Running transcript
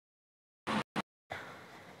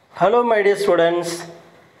Hello my dear students,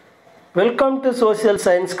 welcome to social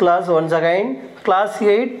science class once again, class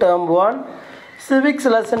 8 term 1 civics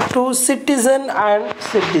lesson 2 citizen and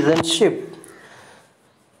citizenship.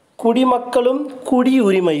 குடிமக்களும்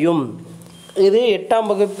குடியுரிமையும். இது 8ஆம்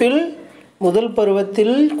வகுப்பில் முதல்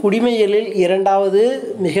பருவத்தில் குடிமையியலில் இரண்டாவது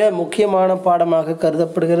மிக முக்கியமான பாடமாக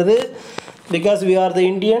கருதப்படுகிறது. Because we are the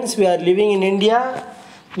Indians, we are living in India.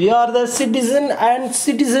 We are the citizen and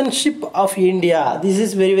citizenship of India. This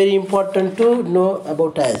is very very important to know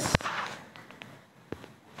about us.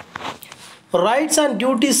 Rights and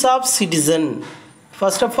duties of citizen.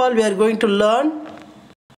 First of all, we are going to learn,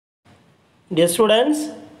 dear students,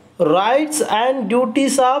 rights and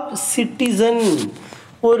duties of citizen.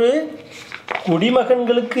 ஒரு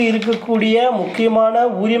குடிமகன்களுக்கு இருக்கக்கூடிய முக்கியமான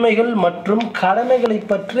உரிமைகள் மற்றும் கடமைகளை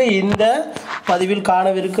பற்றி இந்த பதிவில்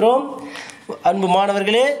காணவிருக்கிறோம். அன்பு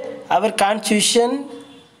மாணவர்களே, our constitution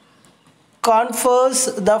confers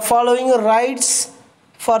the following rights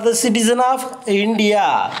for the citizen of India.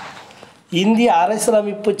 இந்திய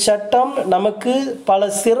அரசியலமைப்பு சட்டம் நமக்கு பல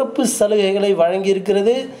சிறப்பு சலுகைகளை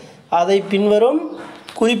வழங்கியிருக்கிறது. அதை பின்வரும்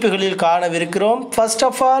குறிப்புகளில் காணவிருக்கிறோம். First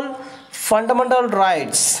of all, fundamental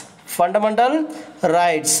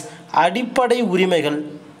rights அடிப்படை உரிமைகள்.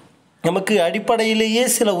 நமக்கு அடிப்படையிலேயே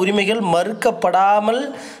சில உரிமைகள் மறுக்கப்படாமல்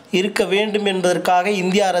இருக்க வேண்டும் என்பதற்காக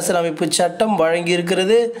இந்திய அரசியலமைப்பு சட்டம்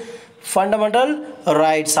வழங்கியிருக்கிறது. ஃபண்டமெண்டல்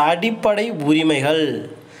ரைட்ஸ் அடிப்படை உரிமைகள்.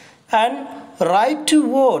 And right to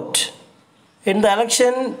vote in the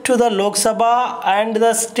election to the Lok Sabha and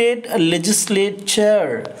the state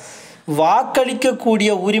legislature.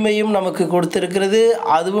 வாக்களிக்கக்கூடிய உரிமையும் நமக்கு கொடுத்திருக்கிறது.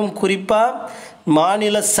 அதுவும் குறிப்பாக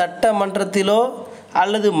மாநில சட்டமன்றத்திலோ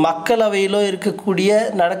அல்லது மக்களவையிலோ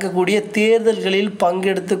நடக்கக்கூடிய தேர்தல்களில்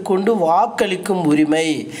பங்கெடுத்து கொண்டு வாக்களிக்கும் உரிமை.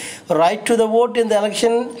 Right to the vote in the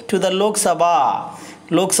election to the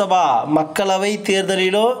Lok Sabha மக்களவை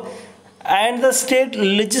தேர்தலிலோ and the state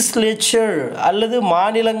legislature அல்லது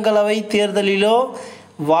மாநிலங்களவை தேர்தலிலோ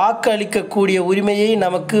வாக்களிக்கக்கூடிய உரிமையை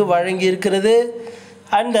நமக்கு வழங்கியிருக்கிறது.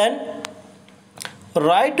 And then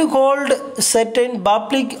right to hold certain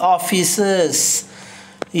public offices.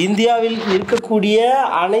 இந்தியாவில் இருக்கக்கூடிய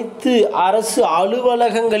அனைத்து அரசு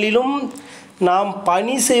அலுவலகங்களிலும் நாம்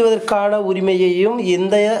பணி செய்வதற்கான உரிமையையும்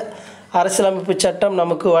இந்த அரசியலமைப்பு சட்டம்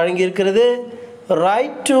நமக்கு வழங்கியிருக்கிறது.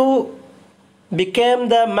 Right to became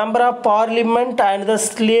the member of parliament and the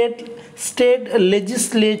state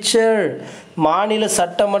legislature. மாநில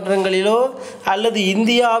சட்டமன்றங்களிலோ அல்லது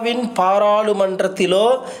இந்தியாவின் பாராளுமன்றத்திலோ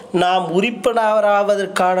நாம்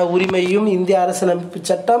உறுப்பினராவதற்கான உரிமையும் இந்திய அரசியலமைப்பு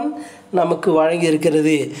சட்டம் நமக்கு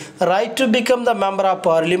வழங்கியிருக்கிறது. Right to become the member of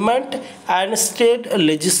parliament and state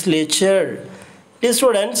legislature. Dear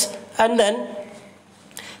students, and then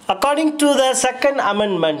according to the second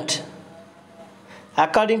amendment,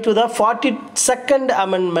 according to the 42nd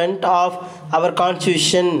amendment of our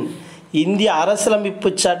constitution, இந்திய அரசியலமைப்பு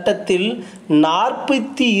சட்டத்தில்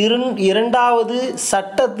 42வது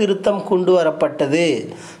சட்ட திருத்தம் கொண்டு வரப்பட்டது.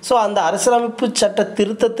 ஸோ அந்த அரசியலமைப்பு சட்ட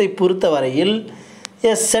திருத்தத்தை பொறுத்தவரையில்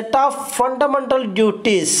a set of fundamental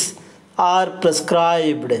duties are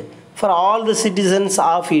prescribed for all the citizens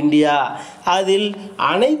of India. அதில்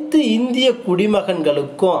அனைத்து இந்திய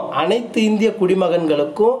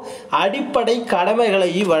குடிமகன்களுக்கும் அடிப்படை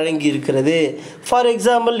கடமைகளை வழங்கியிருக்கிறது. ஃபார்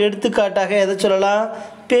எக்ஸாம்பிள், எடுத்துக்காட்டாக எதை சொல்லலாம்?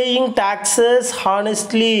 பேயிங் டாக்ஸஸ்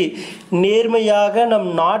ஹானஸ்ட்லி, நேர்மையாக நம்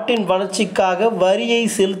நாட்டின் வளர்ச்சிக்காக வரியை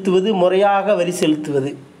செலுத்துவது, முறையாக வரி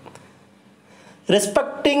செலுத்துவது.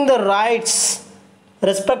 ரெஸ்பெக்டிங் த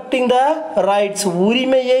ரைட்ஸ்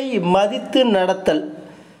உரிமையை மதித்து நடத்தல்.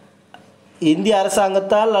 இந்திய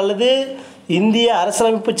அரசாங்கத்தால் அல்லது இந்திய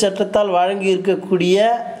அரசியலமைப்பு சட்டத்தால் வழங்கி இருக்கக்கூடிய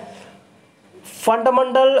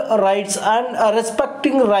fundamental rights and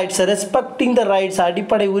respecting the rights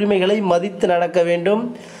அடிப்படை உரிமைகளை மதித்து நடக்க வேண்டும்.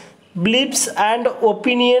 Beliefs and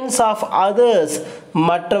opinions of others,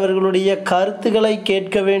 மற்றவர்களுடைய கருத்துக்களை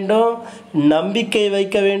கேட்க வேண்டும், நம்பிக்கை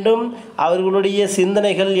வைக்க வேண்டும், அவர்களுடைய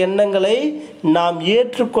சிந்தனைகள் எண்ணங்களை நாம்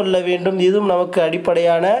ஏற்றுக்கொள்ள வேண்டும். இதுவும் நமக்கு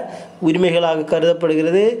அடிப்படையான உரிமைகளாக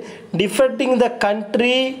கருதப்படுகிறது. டிஃபெண்டிங்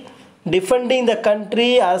த கண்ட்ரி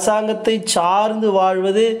அரசாங்கத்தை சார்ந்து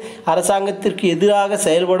வாழ்வது, அரசாங்கத்திற்கு எதிராக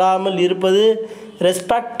செயல்படாமல் இருப்பது.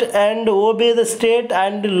 Respect and ஓபே the state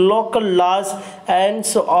and local loss and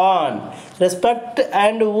so on. Respect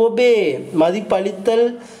and ஓபே மதிப்பளித்தல்,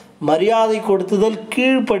 மரியாதை கொடுத்துதல்,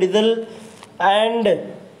 கீழ்ப்படிதல், and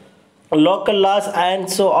local loss and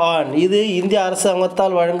so on. இது இந்திய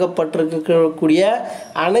அரசாங்கத்தால் வழங்கப்பட்டிருக்கக்கூடிய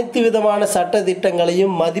அனைத்து விதமான சட்ட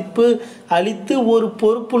திட்டங்களையும் மதிப்பு அளித்து ஒரு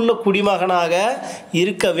பொறுப்புள்ள குடிமகனாக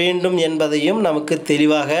இருக்க வேண்டும் என்பதையும் நமக்கு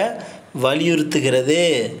தெளிவாக வலியுறுத்துகிறது.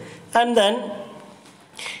 And then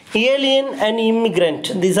Alien and immigrant.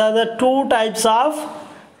 These are the two types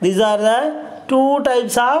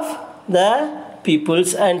of the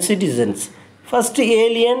peoples and citizens. First,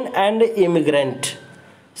 alien and immigrant.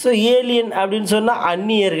 So alien அப்படின்னு சொன்னால்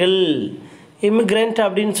அந்நியர்கள், இமிக்ரெண்ட்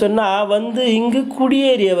அப்படின்னு சொன்னால் வந்து இங்கு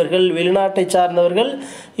குடியேறியவர்கள், வெளிநாட்டை சார்ந்தவர்கள்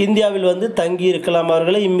இந்தியாவில் வந்து தங்கி இருக்கலாம்,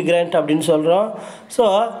 அவர்களை இமிக்ரெண்ட் அப்படின்னு சொல்கிறோம். ஸோ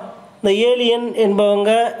இந்த ஏலியன்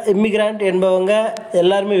என்பவங்க, இமிக்ரெண்ட் என்பவங்க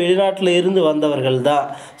எல்லாருமே வெளிநாட்டில் இருந்து வந்தவர்கள் தான்.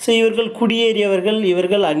 ஸோ இவர்கள் குடியேறியவர்கள்,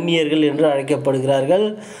 இவர்கள் அந்நியர்கள் என்று அழைக்கப்படுகிறார்கள்.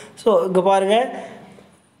 ஸோ இங்கே பாருங்கள்,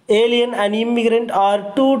 alien and immigrant are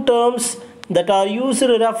two terms that are used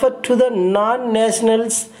to refer to the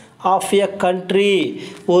non-nationals of a country.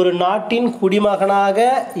 ஒரு நாட்டின் குடிமகனாக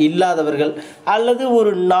இல்லாதவர்கள் அல்லது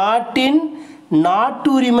ஒரு நாட்டின்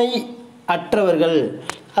நாட்டுரிமை அற்றவர்கள்,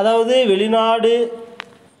 அதாவது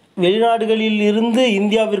வெளிநாடுகளில் இருந்து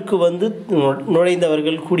இந்தியாவிற்கு வந்து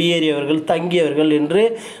நுழைந்தவர்கள், குடியேறியவர்கள், தங்கியவர்கள் என்று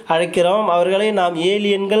அழைக்கிறோம். அவர்களை நாம்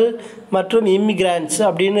ஏலியன்கள் மற்றும் இமிக்ராண்ட்ஸ்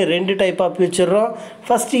அப்படின்னு ரெண்டு டைப்பாக பிரிச்சிடுறோம்.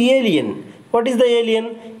 First alien. What is the alien?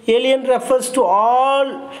 Alien refers to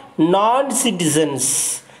all நான் சிட்டிசன்ஸ்.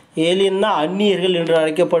 ஏலியன்னா அந்நியர்கள் என்று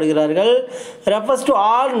அழைக்கப்படுகிறார்கள். ரெஃபர்ஸ் டு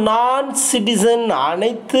ஆல் நான் சிட்டிசன்,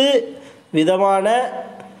 அனைத்து விதமான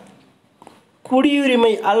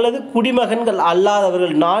குடியுரிமை அல்லது குடிமகன்கள்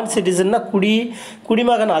அல்லாதவர்கள். நான் சிட்டிசன்னா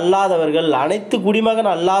குடிமகன் அல்லாதவர்கள், அனைத்து குடிமகன்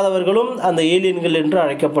அல்லாதவர்களும் அந்த ஏலியன்கள் என்று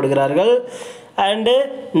அழைக்கப்படுகிறார்கள். அண்டு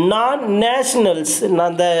நான் நேஷனல்ஸ்,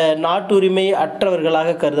 அந்த நாட்டுரிமை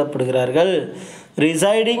அற்றவர்களாக கருதப்படுகிறார்கள்.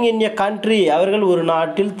 ரிசைடிங் இன் எ கண்ட்ரி, அவர்கள் ஒரு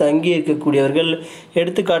நாட்டில் தங்கி இருக்கக்கூடியவர்கள்.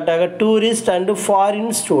 எடுத்துக்காட்டாக tourist and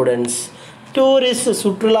foreign students. Tourist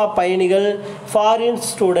சுற்றுலா பயணிகள், ஃபாரின்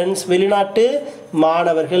ஸ்டூடெண்ட்ஸ் வெளிநாட்டு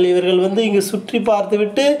மாணவர்கள். இவர்கள் வந்து இங்கு சுற்றி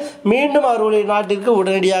பார்த்துவிட்டு மீண்டும் அவர்களுடைய நாட்டிற்கு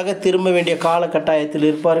உடனடியாக திரும்ப வேண்டிய காலகட்டாயத்தில்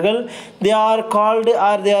இருப்பார்கள். They are called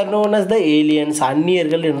R they are known as the aliens,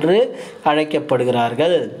 அந்நியர்கள் என்று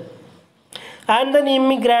அழைக்கப்படுகிறார்கள். And then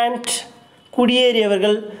இமிக்ராண்ட்,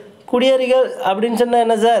 குடியேறியவர்கள். குடியேறிகள் அப்படின்னு சொன்னால்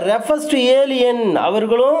என்ன சார்? ரெஃபர்ஸ் டு ஏலியன்,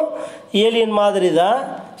 அவர்களும் ஏலியன் மாதிரி தான்,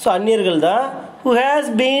 ஸோ அந்நியர்கள் தான். who has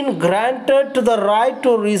been granted to the right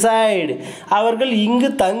to reside, அவர்கள் இங்கு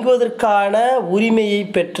தங்குவதற்கான உரிமையை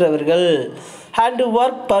பெற்றவர்கள். and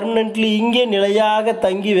work permanently, இங்கே நிலையாக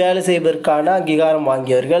தங்கி வேலை செய்வதற்கான அங்கீகாரம்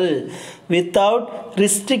வாங்கியவர்கள். without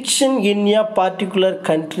restriction in a particular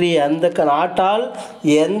country, அந்த நாட்டால்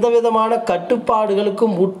எந்த விதமான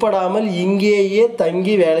கட்டுப்பாடுகளுக்கும் உட்படாமல் இங்கேயே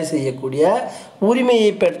தங்கி வேலை செய்யக்கூடிய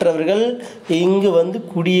உரிமையை பெற்றவர்கள் இங்கு வந்து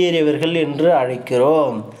குடியேறியவர்கள் என்று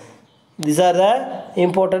அழைக்கிறோம். These are the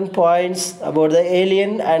important points about the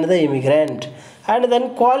alien and the immigrant. And then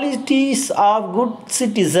qualities of good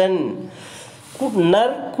citizen.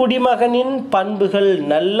 நற்குடிமகனின் பண்புகள்,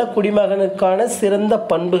 நல்ல குடிமகனுக்கான சிறந்த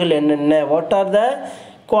பண்புகள் என்னென்ன? What are the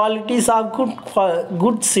qualities of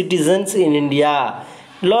good citizens in India?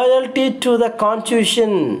 Loyalty to the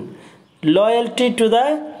constitution. Loyalty to the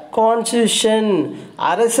constitution,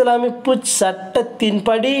 அரசியலமைப்பு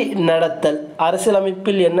சட்டத்தின்படி நடத்தல்.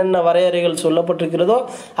 அரசியலமைப்பில் என்னென்ன வரையறைகள் சொல்லப்பட்டிருக்கிறதோ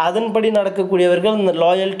அதன்படி நடக்கக்கூடியவர்கள் இந்த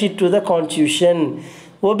loyalty to the constitution.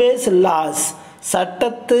 Obeys loss,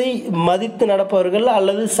 சட்டத்தை மதித்து நடப்பவர்கள்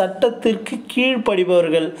அல்லது சட்டத்திற்கு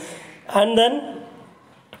கீழ்ப்படிபவர்கள். And then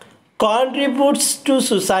contributes to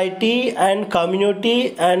society and community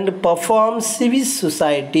and performs civic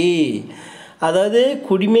society, அதாவது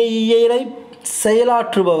குடிமையியலை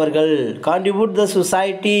செயலாற்றுபவர்கள். கான்ட்ரிபியூட் த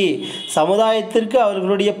சொசைட்டி, சமுதாயத்திற்கு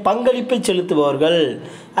அவர்களுடைய பங்களிப்பை செலுத்துபவர்கள்.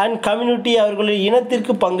 அண்ட் கம்யூனிட்டி, அவர்களுடைய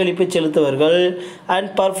இனத்திற்கு பங்களிப்பை செலுத்துபவர்கள்.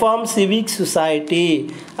 அண்ட் பர்ஃபார்ம் சிவிக் சொசைட்டி,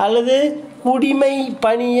 அல்லது குடிமை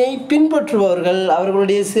பணியை பின்பற்றுபவர்கள்,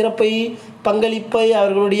 அவர்களுடைய சிறப்பை, பங்களிப்பை,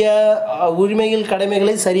 அவர்களுடைய உரிமைகள்,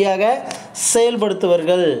 கடமைகளை சரியாக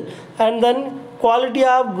செயல்படுத்துவர்கள். And then quality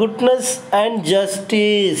of goodness and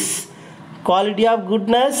justice. Quality of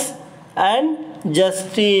goodness and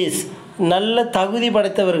justice, நல்ல தகுதி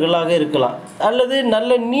படைத்தவர்களாக இருக்கலாம் அல்லது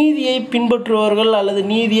நல்ல நீதியை பின்பற்றுபவர்கள் அல்லது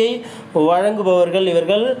நீதியை வழங்குபவர்கள்.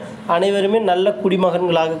 இவர்கள் அனைவருமே நல்ல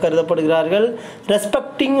குடிமகன்களாக கருதப்படுகிறார்கள்.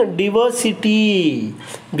 ரெஸ்பெக்டிங் டிவர்சிட்டி,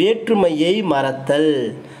 வேற்றுமையை மறத்தல்.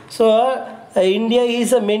 So India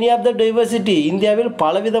is a many of the diversity, இந்தியாவில்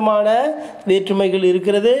பலவிதமான வேற்றுமைகள்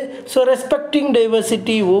இருக்கிறது. ஸோ ரெஸ்பெக்டிங்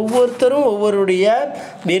டைவர்சிட்டி, ஒவ்வொருத்தரும் ஒவ்வொருடைய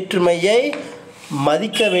வேற்றுமையை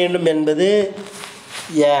மதிக்க வேண்டும் என்பது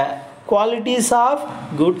குவாலிட்டிஸ் ஆஃப்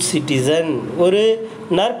குட் சிட்டிசன், ஒரு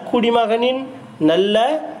நற்குடிமகனின் நல்ல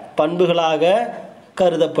பண்புகளாக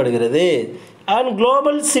கருதப்படுகிறது. And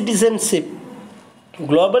global citizenship.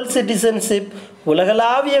 Global citizenship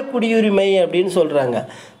உலகளாவிய குடியுரிமை அப்படின்னு சொல்கிறாங்க.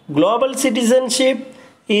 Global citizenship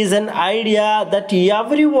is an idea that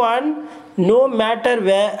everyone no matter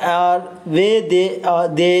where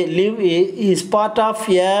they live is part of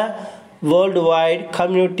a worldwide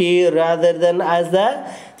community rather than as the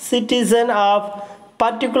citizen of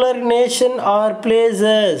particular nation or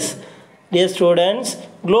places. Dear students,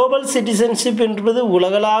 global citizenship என்பது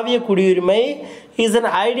உலகளாவிய குடியுரிமை is an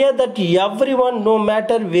idea that everyone no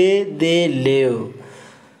matter where they live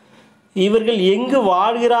இவர்கள் எங்கு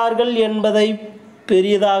வாழ்கிறார்கள் என்பதை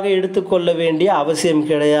பெரியதாக எடுத்துக்கொள்ள வேண்டிய அவசியம்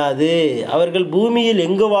கிடையாது. அவர்கள் பூமியில்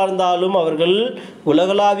எங்கு வாழ்ந்தாலும் அவர்கள்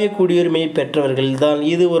உலகளாவிய குடியுரிமை பெற்றவர்கள் தான்.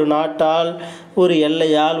 இது ஒரு நாட்டால், ஒரு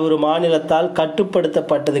எல்லையால், ஒரு மாநிலத்தால்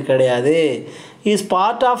கட்டுப்படுத்தப்பட்டது கிடையாது. Is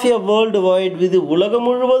part of a world wide, இது உலகம்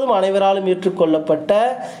முழுவதும் அனைவராலும் ஏற்றுக்கொள்ளப்பட்ட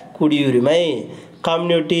குடியுரிமை.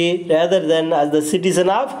 Community rather then as the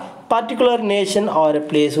citizen of particular nation R a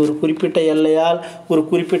place, ஒரு குறிப்பிட்ட எல்லையால், ஒரு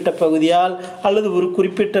குறிப்பிட்ட பகுதியால் அல்லது ஒரு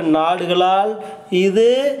குறிப்பிட்ட நாடுகளால் இது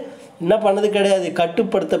என்ன பண்ணது கிடையாது,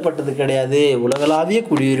 கட்டுப்படுத்தப்பட்டது கிடையாது. உலகளாவிய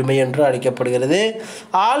குடியுரிமை என்று அழைக்கப்படுகிறது.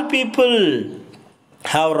 All people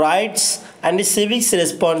have rights and civic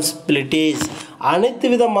responsibilities, அனைத்து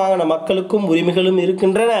விதமான மக்களுக்கும் உரிமைகளும்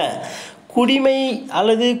இருக்கின்றன. குடிமை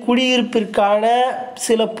அல்லது குடியிருப்பிற்கான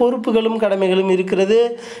சில பொறுப்புகளும் கடமைகளும் இருக்கிறது.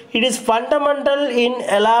 It is fundamental in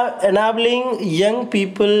enabling young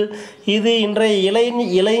people, இது இன்றைய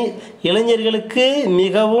இளைஞர்களுக்கு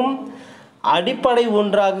மிகவும் அடிப்படை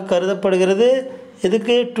ஒன்றாக கருதப்படுகிறது.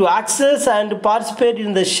 இதுக்கு to access and participate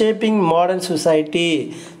in the shaping modern society,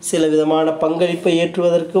 சில விதமான பங்களிப்பை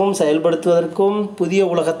ஏற்றுவதற்கும் செயல்படுத்துவதற்கும் புதிய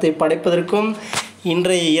உலகத்தை படைப்பதற்கும்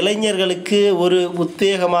இன்றைய இளைஞர்களுக்கு ஒரு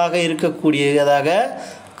உத்வேகமாக இருக்கக்கூடியதாக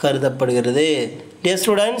கருதப்படுகிறது. Dear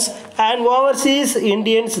students, and overseas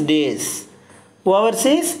Indians days,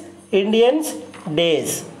 overseas Indians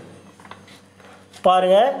days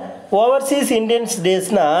பாருங்க, ஓவர்சீஸ் இந்தியன்ஸ்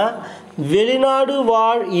டேஸ்னா வெளிநாடு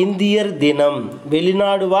வாழ் இந்தியர் தினம்.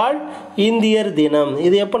 வெளிநாடு வாழ் இந்தியர் தினம்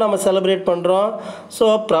இது எப்போ நம்ம செலிப்ரேட் பண்ணுறோம்? ஸோ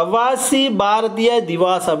பிரவாசி பாரதிய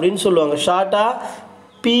திவாஸ் அப்படின்னு சொல்லுவாங்க, ஷார்ட்டாக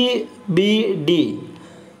பிபிடி,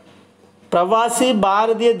 பிரவாசி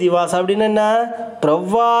பாரதிய திவாஸ் அப்படின்னு என்ன,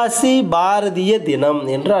 பிரவாசி பாரதிய தினம்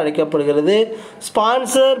என்று அழைக்கப்படுகிறது.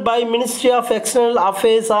 Sponsor by ministry of external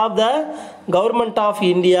affairs of the government of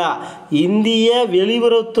India, இந்திய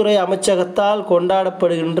வெளியுறவுத்துறை அமைச்சகத்தால்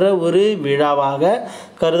கொண்டாடப்படுகின்ற ஒரு விழாவாக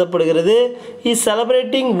கருதப்படுகிறது. Is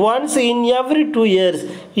celebrating once in every 2 years,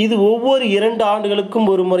 இது ஒவ்வொரு 2 ஆண்டுகளுக்கும்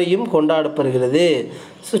ஒரு முறையும் கொண்டாடப்படுகிறது.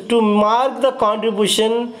 So to mark the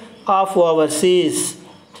contribution of Overseas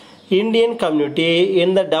Indian community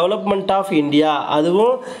in the development of India,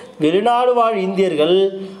 அதுவும் வெளிநாடு வாழ் இந்தியர்கள்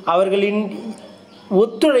அவர்களின்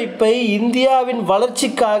ஒத்துழைப்பை இந்தியாவின்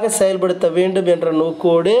வளர்ச்சிக்காக செயல்படுத்த வேண்டும் என்ற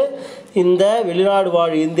நோக்கோடு இந்த வெளிநாடு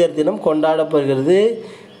வாழ் இந்தியர் தினம் கொண்டாடப்படுகிறது.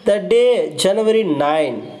 த டே January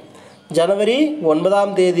 9, ஜனவரி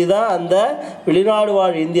 9ஆம் தேதி தான் அந்த வெளிநாடு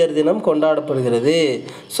வாழ் இந்தியர் தினம் கொண்டாடப்படுகிறது.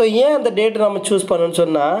 ஸோ ஏன் அந்த டேட்டை நம்ம சூஸ் பண்ணணும்னு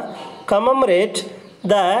சொன்னால், commemorate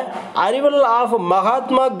the arrival of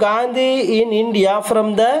Mahatma Gandhi in India from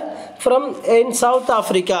south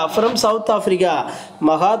Africa.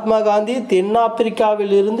 Mahatma Gandhi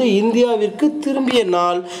தென்னாப்பிரிக்காவில் இருந்து இந்தியாவிற்கு திரும்பிய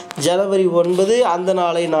நாள் ஜனவரி 9. அந்த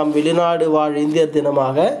நாளை நாம் வெளிநாடு வாழ் இந்தியர்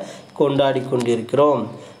தினமாக கொண்டாடி கொண்டிருக்கிறோம்.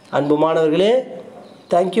 அன்பு மாணவர்களே,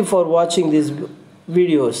 thank you for watching these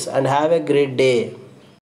videos and have a great day.